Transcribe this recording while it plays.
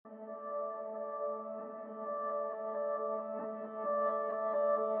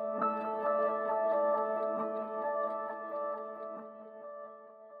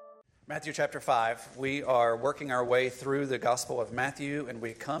Matthew chapter 5. We are working our way through the Gospel of Matthew, and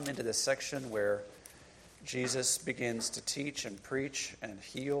we come into this section where Jesus begins to teach and preach and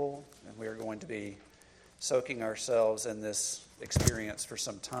heal, and we are going to be soaking ourselves in this experience for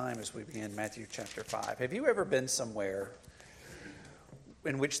some time as we begin Matthew chapter 5. Have you ever been somewhere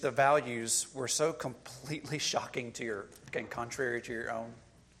in which the values were so completely shocking to your, and contrary to your own?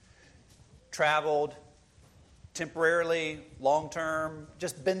 Traveled, temporarily, long-term,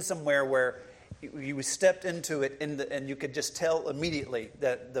 just been somewhere where you stepped into it and you could just tell immediately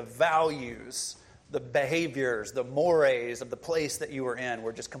that the values, the behaviors, the mores of the place that you were in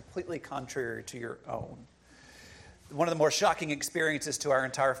were just completely contrary to your own. One of the more shocking experiences to our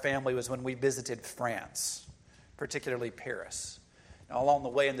entire family was when we visited France, particularly Paris. Now, along the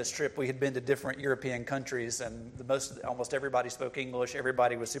way in this trip, we had been to different European countries, and almost everybody spoke English.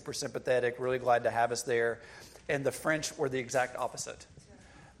 Everybody was super sympathetic, really glad to have us there. And the French were the exact opposite.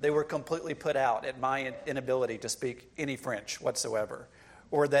 They were completely put out at my inability to speak any French whatsoever.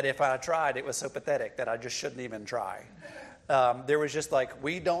 Or that if I tried, it was so pathetic that I just shouldn't even try. There was just like,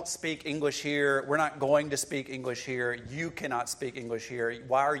 we don't speak English here. We're not going to speak English here. You cannot speak English here.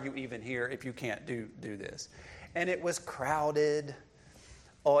 Why are you even here if you can't do this? And it was crowded.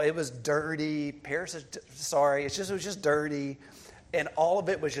 Oh, it was dirty. Paris is, it was just dirty. And all of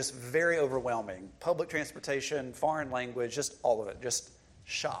it was just very overwhelming. Public transportation, foreign language, just all of it. Just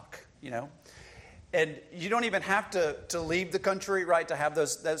shock, you know. And you don't even have to leave the country, right, to have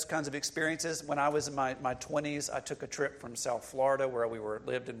those kinds of experiences. When I was in my 20s, I took a trip from South Florida where we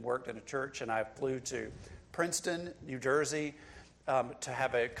lived and worked in a church. And I flew to Princeton, New Jersey, to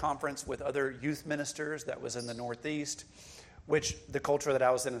have a conference with other youth ministers that was in the Northeast. Which the culture that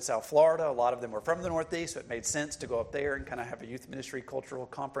I was in South Florida, a lot of them were from the Northeast, so it made sense to go up there and kind of have a youth ministry cultural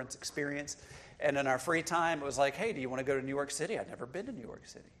conference experience. And in our free time, it was like, hey, do you want to go to New York City? I'd never been to New York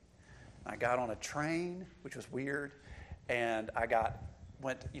City. I got on a train, which was weird, and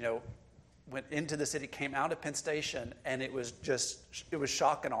went into the city, came out of Penn Station, and it was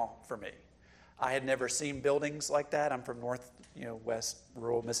shock and awe for me. I had never seen buildings like that. I'm from west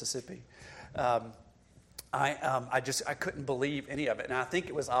rural Mississippi. I couldn't believe any of it. And I think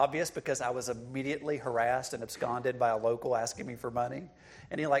it was obvious because I was immediately harassed and absconded by a local asking me for money.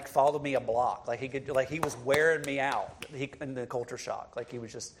 And he followed me a block. He was wearing me out in the culture shock. He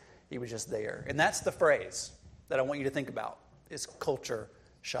was just there. And that's the phrase that I want you to think about is culture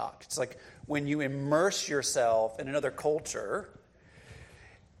shock. It's like when you immerse yourself in another culture,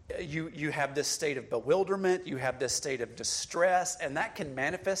 you have this state of bewilderment, you have this state of distress, and that can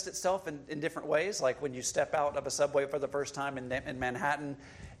manifest itself in different ways. Like when you step out of a subway for the first time in Manhattan,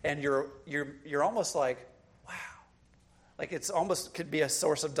 and you're almost like, wow. Like it's almost could be a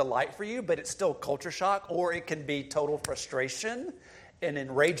source of delight for you, but it's still culture shock, or it can be total frustration and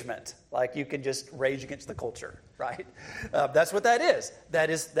enragement. Like you can just rage against the culture, right? That's what that is. That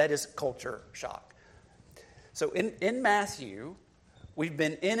is culture shock. So in Matthew, we've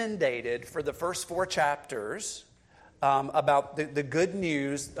been inundated for the first 4 chapters about the good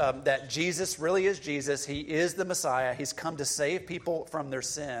news that Jesus really is Jesus. He is the Messiah. He's come to save people from their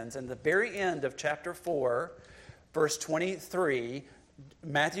sins. And the very end of chapter 4, verse 23,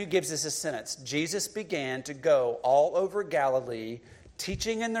 Matthew gives us a sentence. Jesus began to go all over Galilee,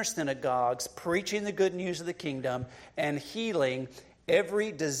 teaching in their synagogues, preaching the good news of the kingdom, and healing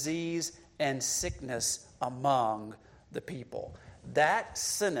every disease and sickness among the people. That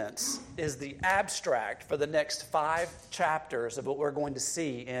sentence is the abstract for the next 5 chapters of what we're going to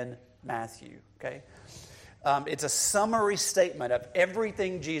see in Matthew. Okay, it's a summary statement of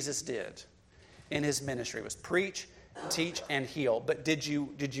everything Jesus did in his ministry. It was preach, teach, and heal. But did you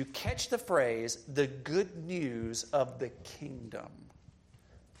catch the phrase, the good news of the kingdom?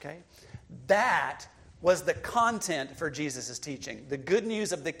 Okay, that was the content for Jesus' teaching. The good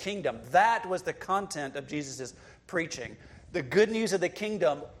news of the kingdom, that was the content of Jesus' preaching. The good news of the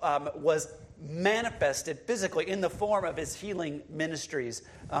kingdom was manifested physically in the form of his healing ministries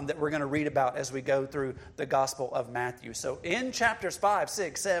that we're going to read about as we go through the Gospel of Matthew. So in chapters 5,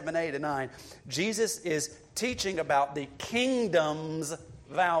 6, 7, 8, and 9, Jesus is teaching about the kingdom's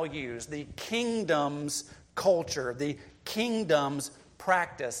values, the kingdom's culture, the kingdom's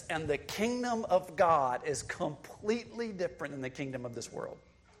practice. And the kingdom of God is completely different than the kingdom of this world.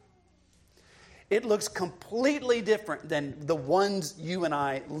 It looks completely different than the ones you and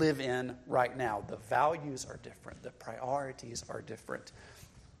I live in right now. The values are different. The priorities are different.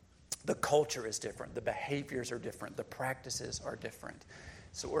 The culture is different. The behaviors are different. The practices are different.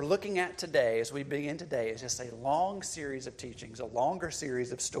 So what we're looking at today, as we begin today, is just a long series of teachings, a longer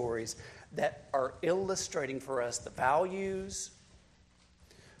series of stories that are illustrating for us the values,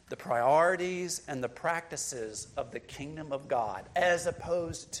 the priorities and the practices of the kingdom of God as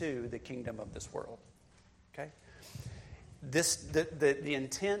opposed to the kingdom of this world. Okay? The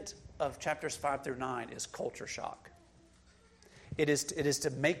intent of chapters 5 through 9 is culture shock. It is to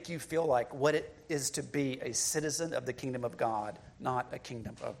make you feel like what it is to be a citizen of the kingdom of God, not a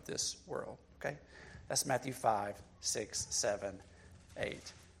kingdom of this world. Okay? That's Matthew 5, 6, 7,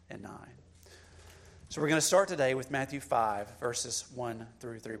 8, and 9. So we're going to start today with Matthew 5, verses 1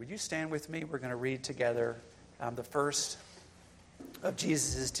 through 3. Would you stand with me? We're going to read together the first of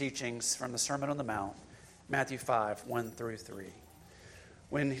Jesus' teachings from the Sermon on the Mount, Matthew 5, 1 through 3.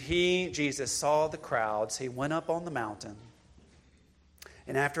 When Jesus, saw the crowds, he went up on the mountain.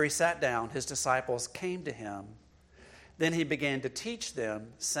 And after he sat down, his disciples came to him. Then he began to teach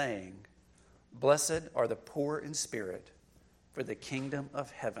them, saying, "Blessed are the poor in spirit, for the kingdom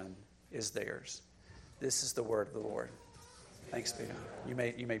of heaven is theirs." This is the word of the Lord. Thanks be to God.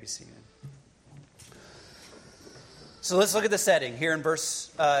 You may be seated. So let's look at the setting here in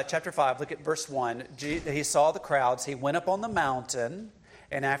chapter 5. Look at verse 1. He saw the crowds. He went up on the mountain.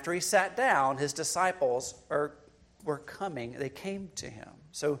 And after he sat down, his disciples were coming. They came to him.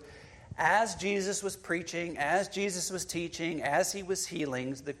 So as Jesus was preaching, as Jesus was teaching, as he was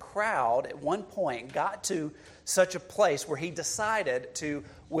healing, the crowd at one point got to such a place where he decided to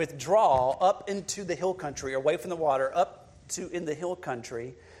withdraw up into the hill country, away from the water, up to in the hill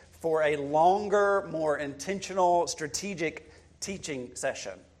country for a longer, more intentional, strategic teaching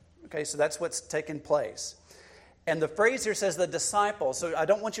session. Okay, so that's what's taken place. And the phrase here says the disciples. So I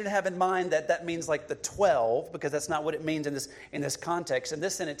don't want you to have in mind that means like the 12, because that's not what it means in this context. In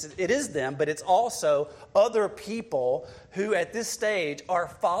this sentence, it is them, but it's also other people who at this stage are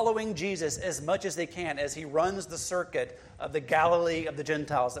following Jesus as much as they can as he runs the circuit of the Galilee of the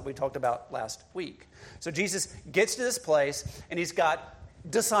Gentiles that we talked about last week. So Jesus gets to this place, and he's got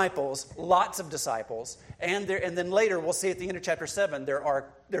disciples, lots of disciples, and then later we'll see at the end of chapter 7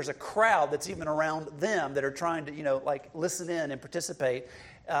 there's a crowd that's even around them that are trying to listen in and participate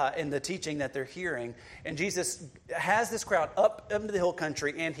in the teaching that they're hearing. And Jesus has this crowd up into the hill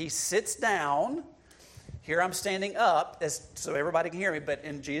country, and he sits down. Here I'm standing up so everybody can hear me, but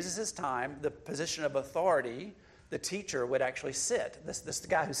in Jesus' time, the position of authority, the teacher would actually sit. The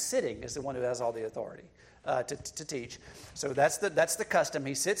guy who's sitting is the one who has all the authority to teach. So that's the custom.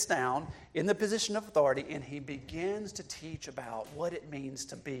 He sits down in the position of authority, and he begins to teach about what it means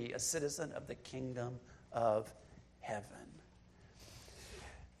to be a citizen of the kingdom of heaven.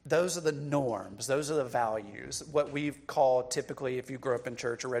 Those are the norms. Those are the values. What we've called typically, if you grew up in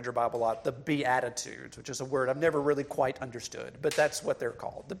church or read your Bible a lot, the Beatitudes, which is a word I've never really quite understood, but that's what they're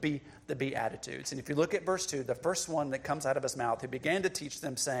called, the Beatitudes. And if you look at verse 2, the first one that comes out of his mouth, he began to teach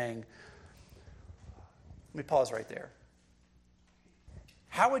them saying, let me pause right there.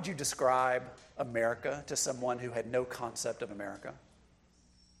 How would you describe America to someone who had no concept of America?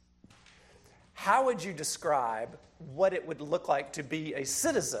 How would you describe what it would look like to be a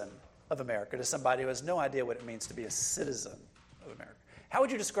citizen of America to somebody who has no idea what it means to be a citizen of America? How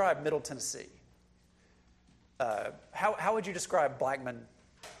would you describe Middle Tennessee? How would you describe Blackman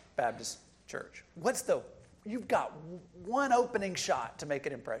Baptist Church? You've got one opening shot to make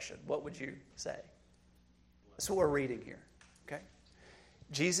an impression. What would you say? That's what we're reading here, okay?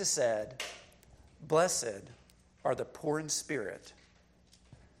 Jesus said, "Blessed are the poor in spirit,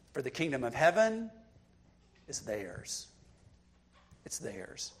 for the kingdom of heaven is theirs." It's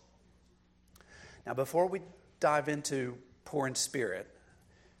theirs. Now, before we dive into poor in spirit,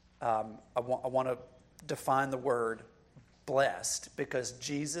 I want to define the word blessed, because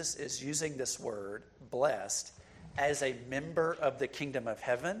Jesus is using this word, blessed, as a member of the kingdom of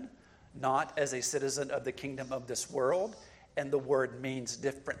heaven, not as a citizen of the kingdom of this world. And the word means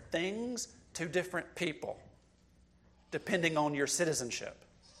different things to different people, depending on your citizenship.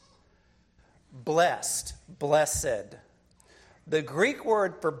 Blessed, blessed. The Greek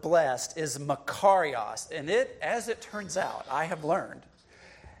word for blessed is makarios, and it, as it turns out, I have learned,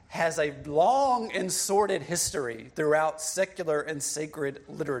 has a long and sordid history throughout secular and sacred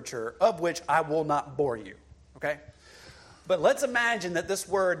literature, of which I will not bore you, okay? But let's imagine that this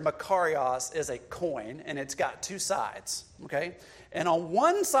word makarios is a coin, and it's got two sides, okay? And on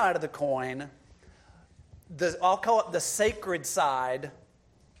one side of the coin, I'll call it the sacred side,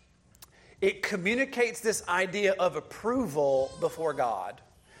 it communicates this idea of approval before God.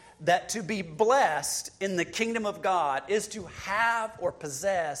 That to be blessed in the kingdom of God is to have or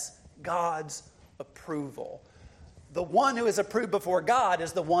possess God's approval. The one who is approved before God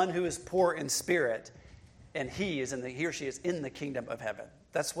is the one who is poor in spirit, and he or she is in the kingdom of heaven.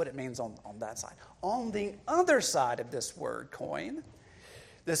 That's what it means on that side. On the other side of this word coin,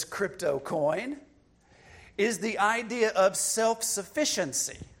 this crypto coin, is the idea of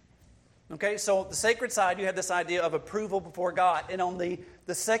self-sufficiency. Okay, so the sacred side, you have this idea of approval before God. And on the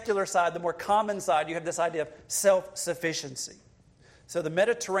secular side, the more common side, you have this idea of self-sufficiency. So the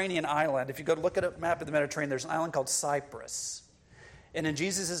Mediterranean island, if you go to look at a map of the Mediterranean, there's an island called Cyprus. And in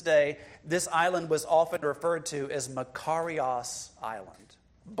Jesus' day, this island was often referred to as Makarios Island,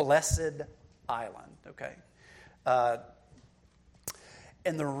 Blessed Island, okay?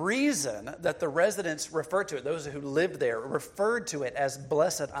 And the reason that the residents referred to it, those who lived there, referred to it as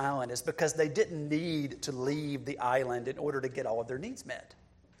Blessed Island is because they didn't need to leave the island in order to get all of their needs met.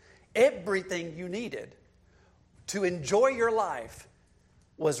 Everything you needed to enjoy your life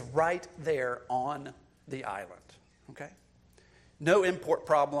was right there on the island, okay? No import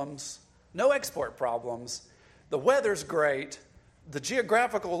problems, no export problems. The weather's great. The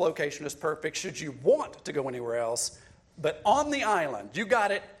geographical location is perfect should you want to go anywhere else. But on the island, you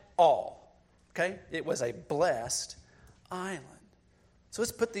got it all, okay? It was a blessed island. So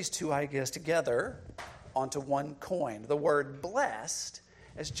let's put these two ideas together onto one coin. The word blessed,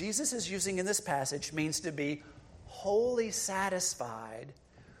 as Jesus is using in this passage, means to be wholly satisfied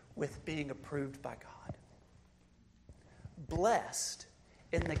with being approved by God. Blessed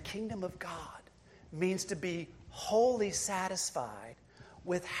in the kingdom of God means to be wholly satisfied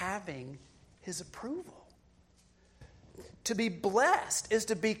with having His approval. To be blessed is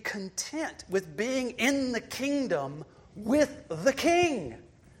to be content with being in the kingdom with the King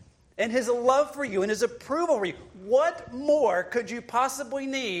and His love for you and His approval for you. What more could you possibly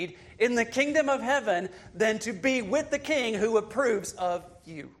need in the kingdom of heaven than to be with the King who approves of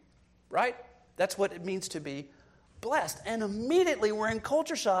you? Right? That's what it means to be blessed. And immediately we're in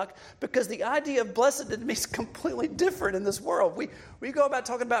culture shock because the idea of blessed means completely different in this world. We go about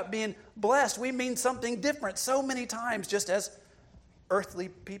talking about being blessed. We mean something different so many times just as earthly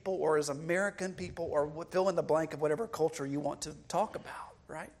people or as American people or fill in the blank of whatever culture you want to talk about,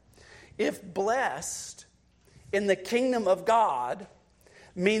 right? If blessed in the kingdom of God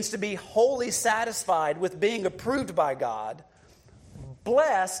means to be wholly satisfied with being approved by God,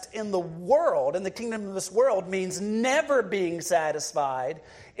 blessed in the world, in the kingdom of this world, means never being satisfied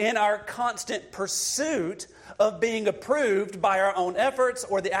in our constant pursuit of being approved by our own efforts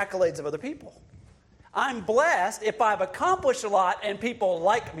or the accolades of other people. I'm blessed if I've accomplished a lot and people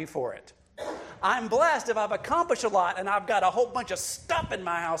like me for it. I'm blessed if I've accomplished a lot and I've got a whole bunch of stuff in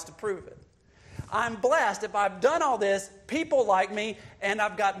my house to prove it. I'm blessed if I've done all this, people like me, and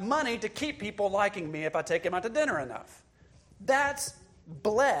I've got money to keep people liking me if I take them out to dinner enough. That's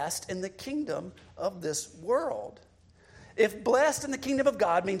blessed in the kingdom of this world. If blessed in the kingdom of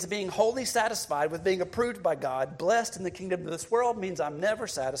God means being wholly satisfied with being approved by God, blessed in the kingdom of this world means I'm never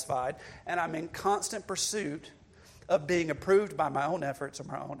satisfied and I'm in constant pursuit of being approved by my own efforts or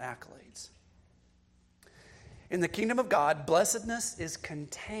my own accolades. In the kingdom of God, blessedness is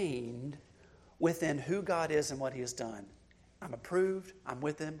contained within who God is and what He has done. I'm approved, I'm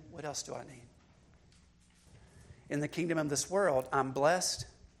with Him, what else do I need? In the kingdom of this world, I'm blessed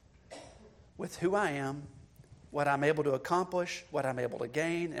with who I am, what I'm able to accomplish, what I'm able to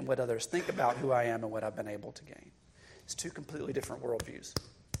gain, and what others think about who I am and what I've been able to gain. It's two completely different worldviews.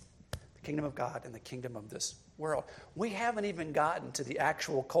 The kingdom of God and the kingdom of this world. We haven't even gotten to the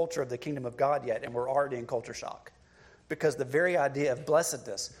actual culture of the kingdom of God yet, and we're already in culture shock. Because the very idea of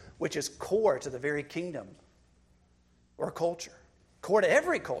blessedness, which is core to the very kingdom or culture, core to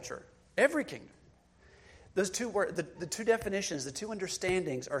every culture, every kingdom, those two words, the two definitions, the two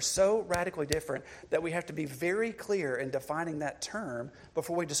understandings are so radically different that we have to be very clear in defining that term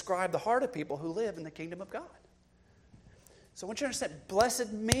before we describe the heart of people who live in the kingdom of God. So I want you to understand,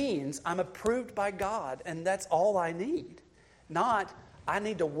 blessed means I'm approved by God, and that's all I need. Not, I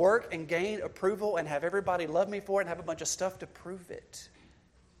need to work and gain approval and have everybody love me for it and have a bunch of stuff to prove it.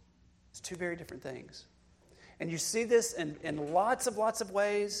 It's two very different things. And you see this in lots of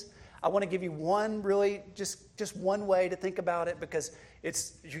ways. I want to give you one really, just one way to think about it because we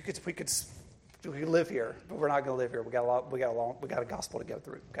could live here, but we're not going to live here. We got a gospel to go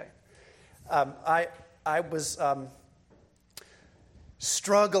through. Okay, I was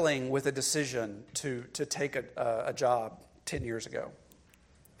struggling with a decision to take a job 10 years ago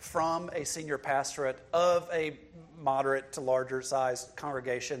from a senior pastorate of a moderate to larger sized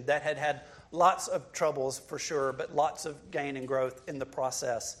congregation that had lots of troubles for sure, but lots of gain and growth in the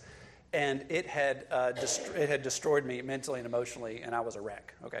process. And it had destroyed me mentally and emotionally, and I was a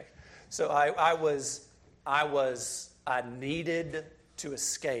wreck. Okay, so I needed to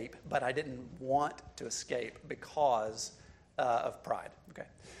escape, but I didn't want to escape because of pride. Okay,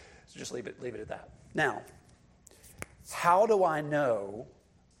 so just leave it at that. Now, how do I know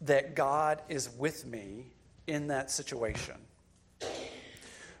that God is with me in that situation?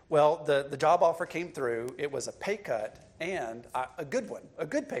 Well, the job offer came through. It was a pay cut and a good one, a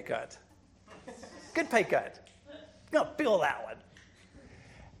good pay cut. Good pay cut. I'm going to feel that one.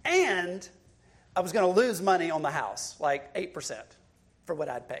 And I was going to lose money on the house, like 8% for what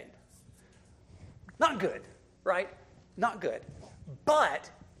I'd paid. Not good, right? Not good. But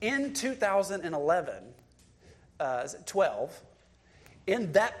in 2011, 12,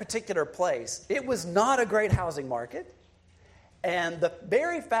 in that particular place, it was not a great housing market. And the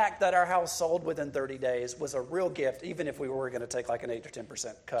very fact that our house sold within 30 days was a real gift, even if we were going to take like an 8 or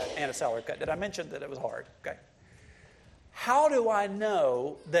 10% cut and a salary cut. Did I mention that it was hard? Okay. How do I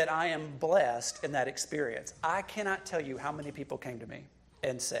know that I am blessed in that experience? I cannot tell you how many people came to me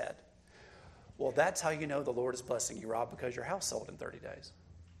and said, well, that's how you know the Lord is blessing you, Rob, because your house sold in 30 days.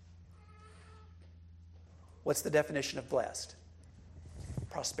 What's the definition of blessed?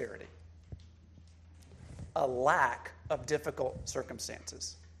 Prosperity. A lack of difficult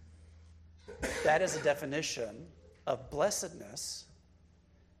circumstances. That is a definition of blessedness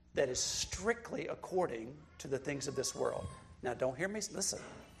that is strictly according to the things of this world. Now, don't hear me, listen,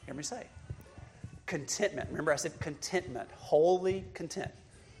 hear me say. Contentment. Remember I said contentment, wholly content.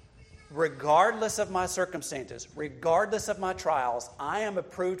 Regardless of my circumstances, regardless of my trials, I am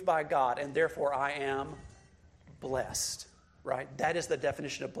approved by God, and therefore I am blessed, right? That is the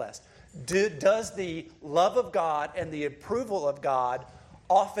definition of blessed. Does the love of God and the approval of God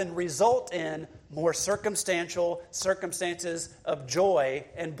often result in more circumstantial circumstances of joy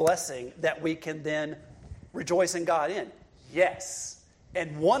and blessing that we can then rejoice in God in? Yes.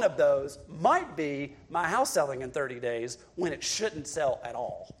 And one of those might be my house selling in 30 days when it shouldn't sell at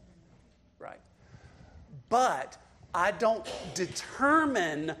all, right? But I don't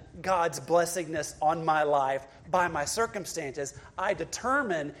determine God's blessingness on my life by my circumstances. I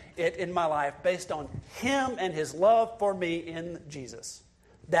determine it in my life based on Him and His love for me in Jesus.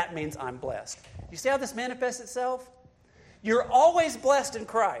 That means I'm blessed. You see how this manifests itself? You're always blessed in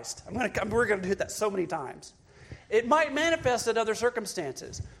Christ. We're going to do that so many times. It might manifest in other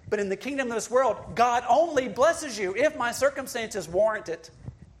circumstances, but in the kingdom of this world, God only blesses you if my circumstances warrant it.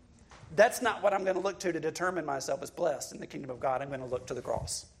 That's not what I'm going to look to determine myself as blessed in the kingdom of God. I'm going to look to the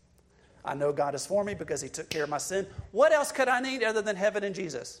cross. I know God is for me because He took care of my sin. What else could I need other than heaven and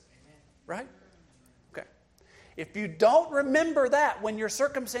Jesus? Right? Okay. If you don't remember that when your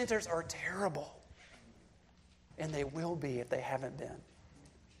circumstances are terrible, and they will be if they haven't been,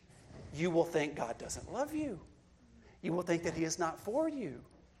 you will think God doesn't love you. You will think that He is not for you.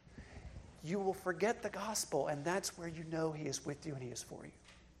 You will forget the gospel, and that's where you know He is with you and He is for you.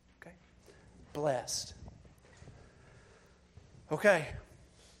 Okay? Blessed. Okay.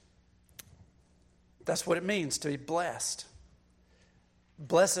 That's what it means to be blessed.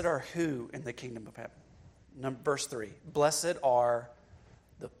 Blessed are who in the kingdom of heaven? Verse 3. Blessed are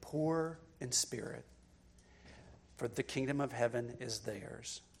the poor in spirit, for the kingdom of heaven is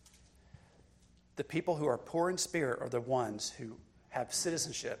theirs. The people who are poor in spirit are the ones who have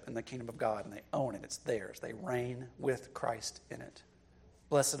citizenship in the kingdom of God, and they own it. It's theirs. They reign with Christ in it.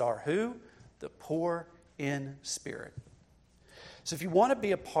 Blessed are who? The poor in spirit. So if you want to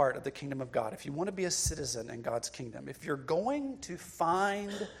be a part of the kingdom of God, if you want to be a citizen in God's kingdom, if you're going to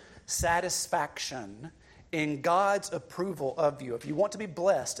find satisfaction in God's approval of you, if you want to be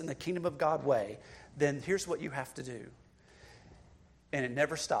blessed in the kingdom of God way, then here's what you have to do. And it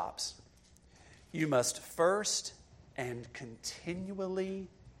never stops. You must first and continually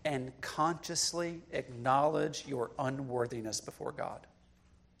and consciously acknowledge your unworthiness before God.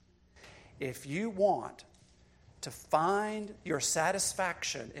 If you want to find your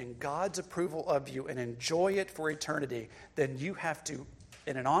satisfaction in God's approval of you and enjoy it for eternity, then you have to,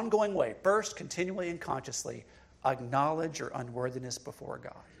 in an ongoing way, first, continually and consciously, acknowledge your unworthiness before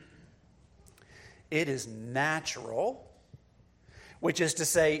God. It is natural, which is to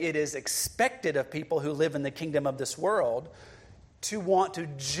say it is expected of people who live in the kingdom of this world to want to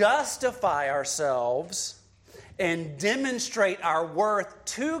justify ourselves and demonstrate our worth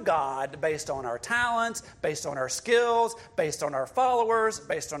to God based on our talents, based on our skills, based on our followers,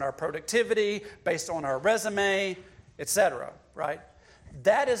 based on our productivity, based on our resume, etc., right?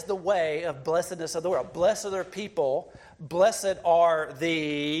 That is the way of blessedness of the world. Blessed are people, blessed are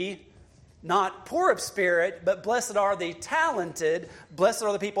the not poor of spirit, but blessed are the talented. Blessed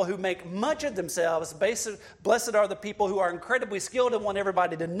are the people who make much of themselves. Blessed are the people who are incredibly skilled and want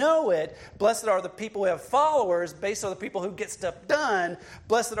everybody to know it. Blessed are the people who have followers. Blessed are the people who get stuff done.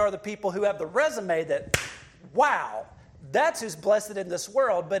 Blessed are the people who have the resume that, wow, that's who's blessed in this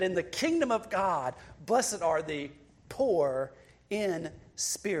world. But in the kingdom of God, blessed are the poor in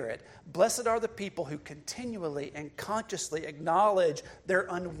spirit. Blessed are the people who continually and consciously acknowledge their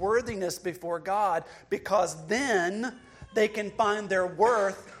unworthiness before God, because then they can find their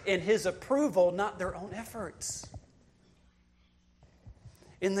worth in His approval, not their own efforts.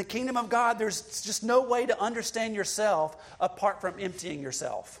 In the kingdom of God, there's just no way to understand yourself apart from emptying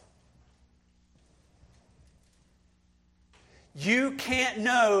yourself. You can't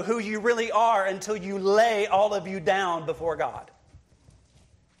know who you really are until you lay all of you down before God.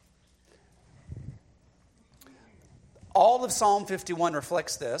 All of Psalm 51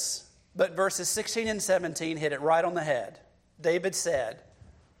 reflects this, but verses 16 and 17 hit it right on the head. David said,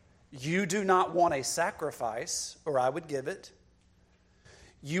 "You do not want a sacrifice, or I would give it.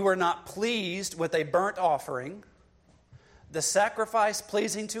 You are not pleased with a burnt offering. The sacrifice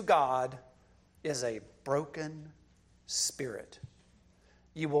pleasing to God is a broken spirit.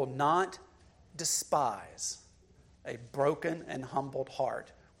 You will not despise a broken and humbled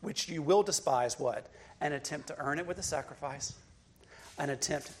heart, which you will despise what? An attempt to earn it with a sacrifice, an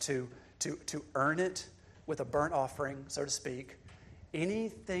attempt to earn it with a burnt offering, so to speak.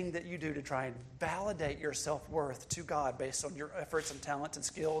 Anything that you do to try and validate your self-worth to God based on your efforts and talents and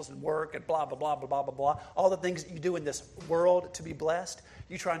skills and work and blah, blah, blah, blah, blah, blah, blah. All the things that you do in this world to be blessed,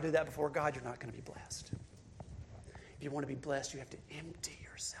 you try and do that before God, you're not going to be blessed. If you want to be blessed, you have to empty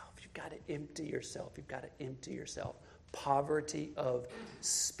yourself. You've got to empty yourself. You've got to empty yourself. Poverty of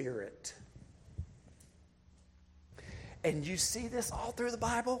spirit. And you see this all through the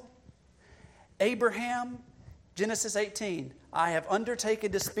Bible. Abraham, Genesis 18, I have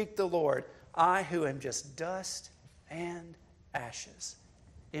undertaken to speak the Lord, I who am just dust and ashes,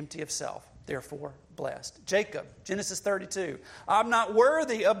 empty of self, therefore blessed. Jacob, Genesis 32, I'm not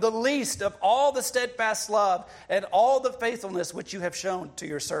worthy of the least of all the steadfast love and all the faithfulness which you have shown to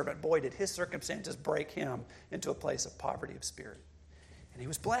your servant. Boy, did his circumstances break him into a place of poverty of spirit. And he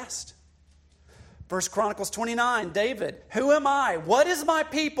was blessed. 1 Chronicles 29, David, who am I? What is my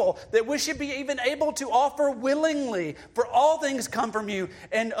people that we should be even able to offer willingly? For all things come from you,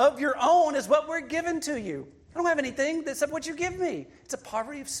 and of your own is what we're given to you. I don't have anything except what you give me. It's a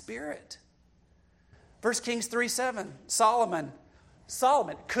poverty of spirit. 1 Kings 3:7, Solomon,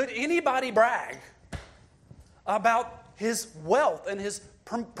 could anybody brag about his wealth and his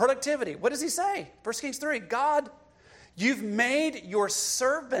productivity? What does he say? 1 Kings 3, God, you've made your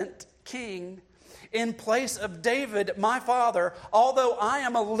servant king in place of David, my father. Although I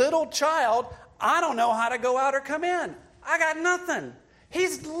am a little child, I don't know how to go out or come in. I got nothing.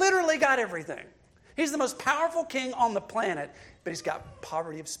 He's literally got everything. He's the most powerful king on the planet, but he's got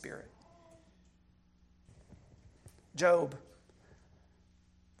poverty of spirit. Job,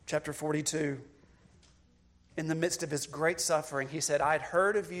 chapter 42, in the midst of his great suffering, he said, I'd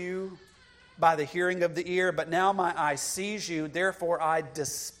heard of you by the hearing of the ear, but now my eye sees you. Therefore I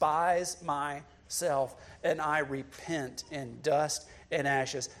despise myself, and I repent in dust and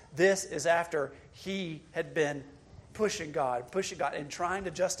ashes. This is after he had been pushing God, and trying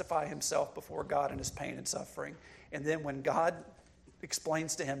to justify himself before God in his pain and suffering. And then when God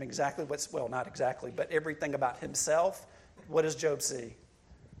explains to him exactly not exactly, but everything about himself, what does Job see?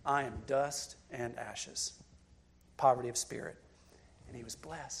 I am dust and ashes. Poverty of spirit. And he was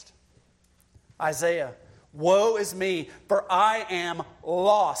blessed. Isaiah, woe is me, for I am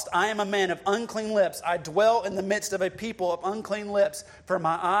lost. I am a man of unclean lips. I dwell in the midst of a people of unclean lips, for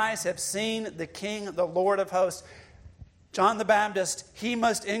my eyes have seen the King, the Lord of hosts. John the Baptist, he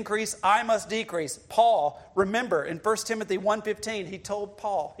must increase, I must decrease. Paul, remember in 1 Timothy 1:15, he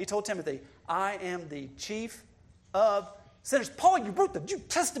told Timothy, I am the chief of sinners. Paul, you wrote the New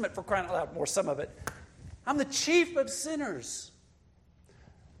Testament, for crying out loud, or some of it. I'm the chief of sinners.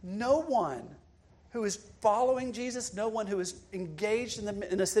 No one who is following Jesus, no one who is engaged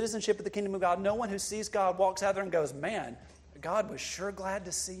in the citizenship of the kingdom of God, no one who sees God walks out there and goes, man, God was sure glad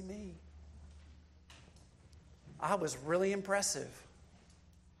to see me. I was really impressive.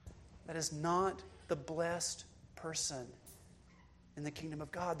 That is not the blessed person in the kingdom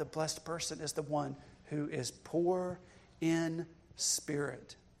of God. The blessed person is the one who is poor in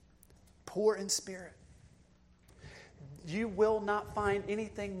spirit. Poor in spirit. You will not find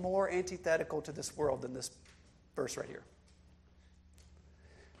anything more antithetical to this world than this verse right here.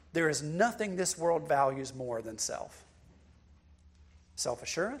 There is nothing this world values more than self.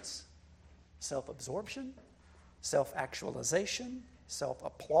 Self-assurance, self-absorption, self-actualization,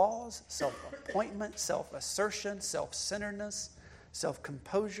 self-applause, self-appointment, self-assertion, self-centeredness,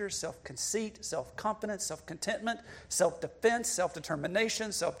 self-composure, self-conceit, self-confidence, self-contentment, self-defense,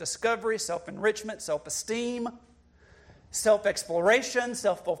 self-determination, self-discovery, self-enrichment, self-esteem. self-exploration,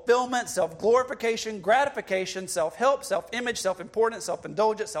 self-fulfillment, self-glorification, gratification, self-help, self-image, self-importance,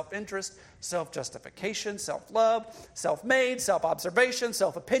 self-indulgence, self-interest, self-justification, self-love, self-made, self-observation,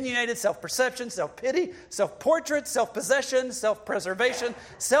 self-opinionated, self-perception, self-pity, self-portrait, self-possession, self-preservation,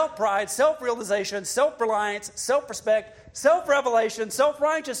 self-pride, self-realization, self-reliance, self-respect, self-revelation,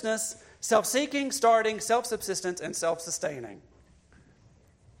 self-righteousness, self-seeking, starting, self-subsistence, and self-sustaining.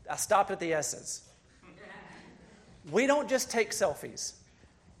 I stopped at the S's. We don't just take selfies.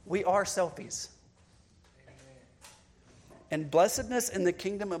 We are selfies. And blessedness in the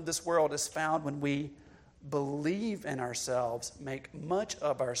kingdom of this world is found when we believe in ourselves, make much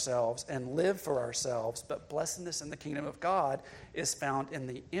of ourselves, and live for ourselves. But blessedness in the kingdom of God is found in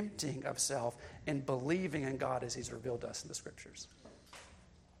the emptying of self and believing in God as He's revealed to us in the Scriptures.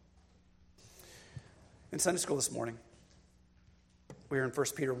 In Sunday school this morning, we were in 1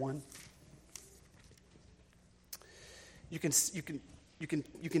 Peter 1. You can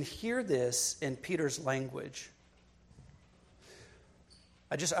hear this in Peter's language.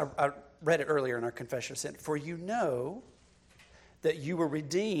 I read it earlier in our confession of sin. For you know that you were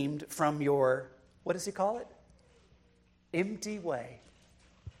redeemed from your, what does he call it? Empty way.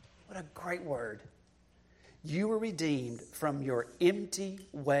 What a great word. You were redeemed from your empty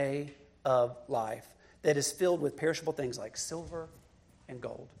way of life that is filled with perishable things like silver and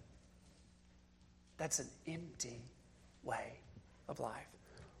gold. That's an empty way of life.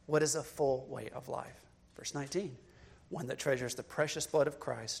 What is a full way of life? Verse 19, one that treasures the precious blood of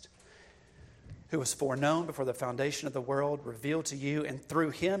Christ, who was foreknown before the foundation of the world, revealed to you, and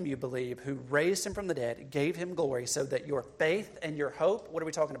through him you believe, who raised him from the dead, gave him glory, so that your faith and your hope, what are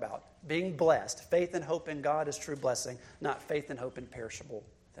we talking about? Being blessed. Faith and hope in God is true blessing, not faith and hope in perishable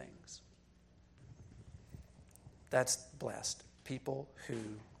things. That's blessed. People who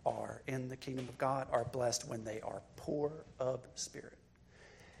are in the kingdom of God are blessed when they are poor of spirit.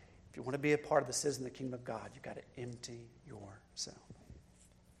 If you want to be a part of the citizen of the kingdom of God, you've got to empty yourself.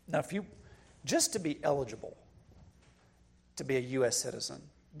 Now, just to be eligible to be a U.S. citizen,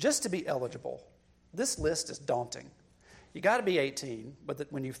 just to be eligible, this list is daunting. You got to be 18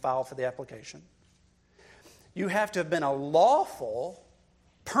 when you file for the application. You have to have been a lawful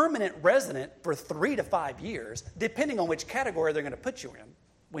permanent resident for 3 to 5 years, depending on which category they're going to put you in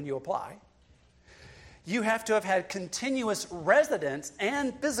when you apply. You have to have had continuous residence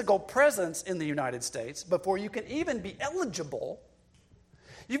and physical presence in the United States before you can even be eligible.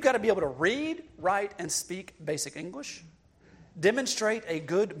 You've got to be able to read, write, and speak basic English, demonstrate a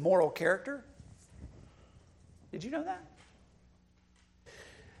good moral character. Did you know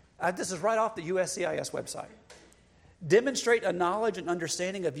that? This is right off the USCIS website. Demonstrate a knowledge and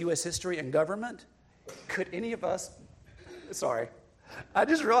understanding of U.S. history and government. Could any of us... Sorry. I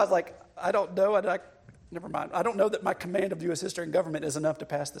just realized, I don't know. Never mind. I don't know that my command of U.S. history and government is enough to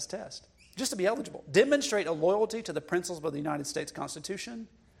pass this test. Just to be eligible. Demonstrate a loyalty to the principles of the United States Constitution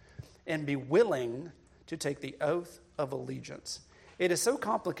and be willing to take the oath of allegiance. It is so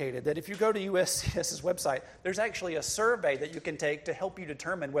complicated that if you go to USCIS's website, there's actually a survey that you can take to help you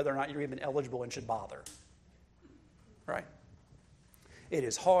determine whether or not you're even eligible and should bother. Right? It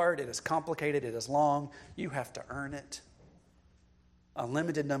is hard, it is complicated, it is long. You have to earn it. A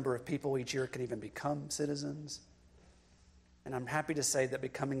limited number of people each year can even become citizens. And I'm happy to say that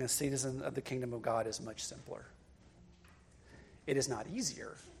becoming a citizen of the kingdom of God is much simpler. It is not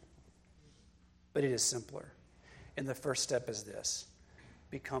easier, but it is simpler. And the first step is this: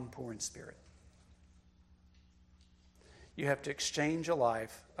 become poor in spirit. You have to exchange a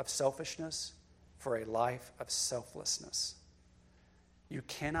life of selfishness for a life of selflessness. You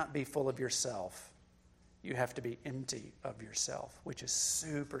cannot be full of yourself. You have to be empty of yourself, which is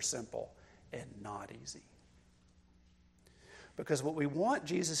super simple and not easy. Because what we want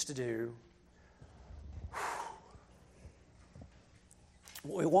Jesus to do,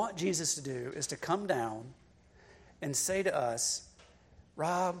 is to come down and say to us,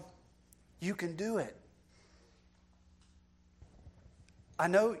 Rob, you can do it. I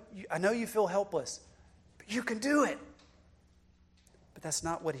know you feel helpless, but you can do it. But that's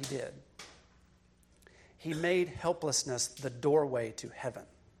not what he did. He made helplessness the doorway to heaven.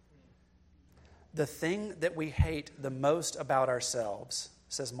 The thing that we hate the most about ourselves,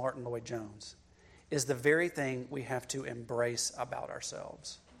 says Martin Lloyd-Jones, is the very thing we have to embrace about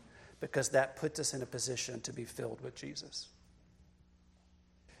ourselves, because that puts us in a position to be filled with Jesus.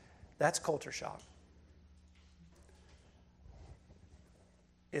 That's culture shock.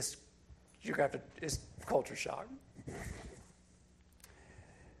 It's culture shock.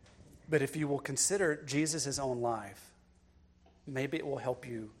 But if you will consider Jesus' own life, maybe it will help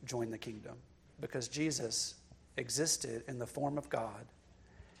you join the kingdom. Because Jesus existed in the form of God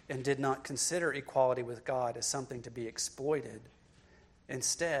and did not consider equality with God as something to be exploited.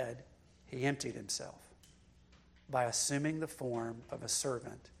 Instead, he emptied himself by assuming the form of a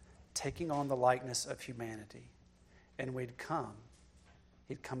servant, taking on the likeness of humanity. And he'd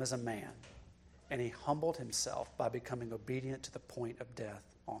come as a man, and he humbled himself by becoming obedient to the point of death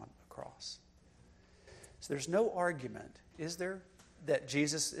on a cross. So there's no argument, is there, that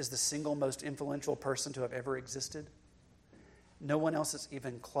Jesus is the single most influential person to have ever existed? No one else is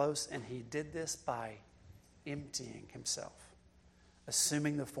even close, and he did this by emptying himself,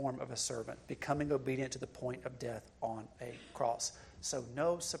 assuming the form of a servant, becoming obedient to the point of death on a cross. So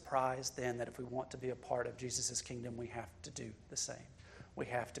no surprise then that if we want to be a part of Jesus' kingdom, we have to do the same. We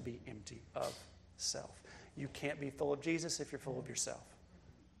have to be empty of self. You can't be full of Jesus if you're full of yourself.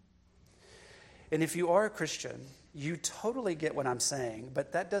 And if you are a Christian, you totally get what I'm saying,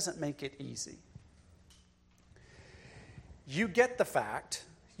 but that doesn't make it easy. You get the fact,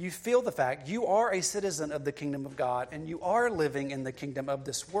 you feel the fact, you are a citizen of the kingdom of God, and you are living in the kingdom of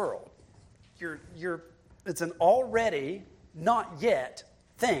this world. It's an already, not yet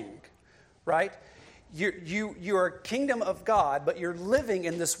thing, right? You're a kingdom of God, but you're living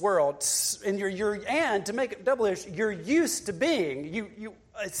in this world, and and to make it double-ish, you're used to being you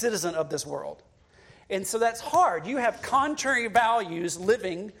a citizen of this world. And so that's hard. You have contrary values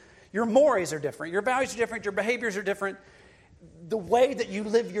living. Your mores are different. Your values are different. Your behaviors are different. The way that you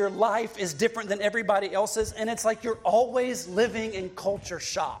live your life is different than everybody else's. And it's like you're always living in culture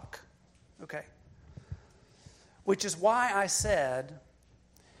shock. Okay? Which is why I said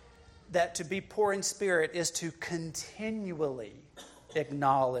that to be poor in spirit is to continually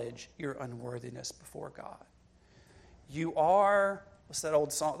acknowledge your unworthiness before God. You are, what's that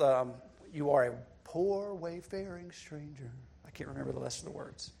old song? You are a poor wayfaring stranger. I can't remember the rest of the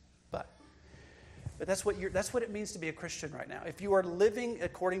words, but that's what it means to be a Christian right now. If you are living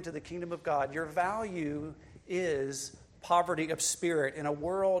according to the kingdom of God, your value is poverty of spirit in a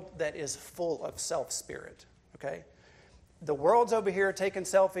world that is full of self-spirit. Okay, the world's over here taking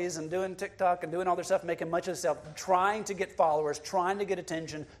selfies and doing TikTok and doing all their stuff, making much of itself, trying to get followers, trying to get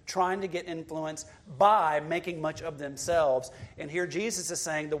attention, trying to get influence by making much of themselves. And here Jesus is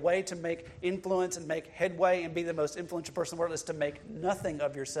saying the way to make influence and make headway and be the most influential person in the world is to make nothing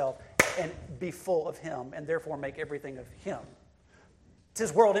of yourself and be full of Him, and therefore make everything of Him. It's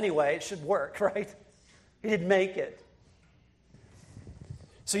His world anyway. It should work, right? He didn't make it.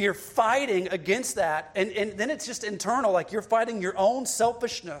 So you're fighting against that, and then it's just internal, like you're fighting your own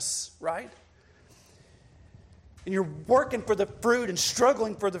selfishness, right? And you're working for the fruit and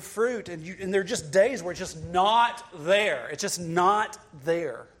struggling for the fruit, and there are just days where it's just not there. It's just not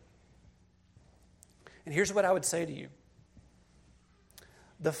there. And here's what I would say to you.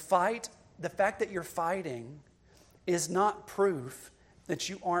 The fact that you're fighting is not proof that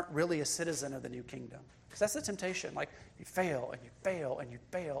you aren't really a citizen of the new kingdom. Because that's the temptation. Like, you fail, and you fail, and you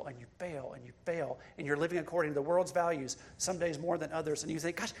fail, and you fail, and you fail, and you're living according to the world's values, some days more than others, and you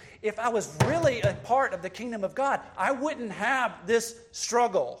think, gosh, if I was really a part of the kingdom of God, I wouldn't have this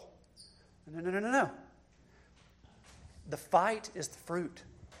struggle. No. The fight is the fruit.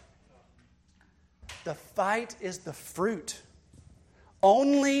 The fight is the fruit.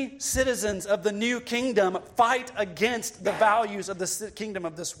 Only citizens of the new kingdom fight against the values of the kingdom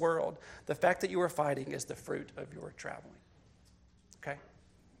of this world. The fact that you are fighting is the fruit of your traveling. Okay?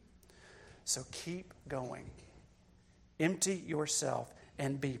 So keep going. Empty yourself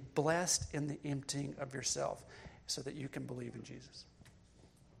and be blessed in the emptying of yourself so that you can believe in Jesus.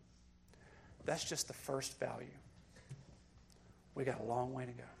 That's just the first value. We got a long way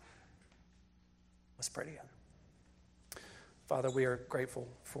to go. Let's pray together. Father, we are grateful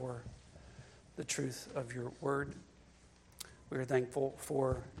for the truth of your word. We are thankful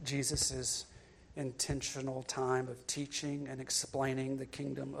for Jesus' intentional time of teaching and explaining the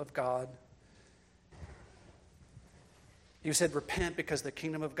kingdom of God. You said, repent because the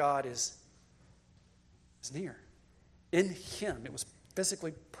kingdom of God is near. In Him, it was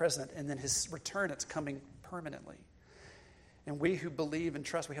physically present, and then His return, it's coming permanently. And we who believe and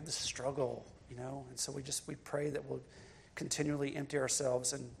trust, we have this struggle, and so we pray that we'll continually empty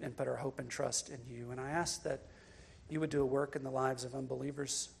ourselves and put our hope and trust in you. And I ask that you would do a work in the lives of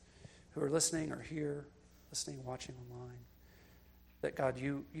unbelievers who are listening or here, listening, watching online. That God,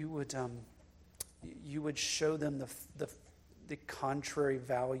 you would show them the contrary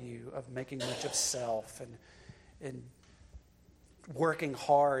value of making much of self and working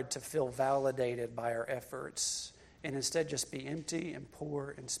hard to feel validated by our efforts, and instead just be empty and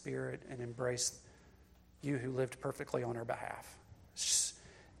poor in spirit and embrace you who lived perfectly on our behalf.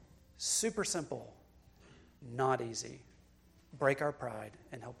 Super simple, not easy. Break our pride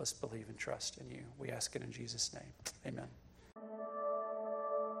and help us believe and trust in you. We ask it in Jesus' name. Amen.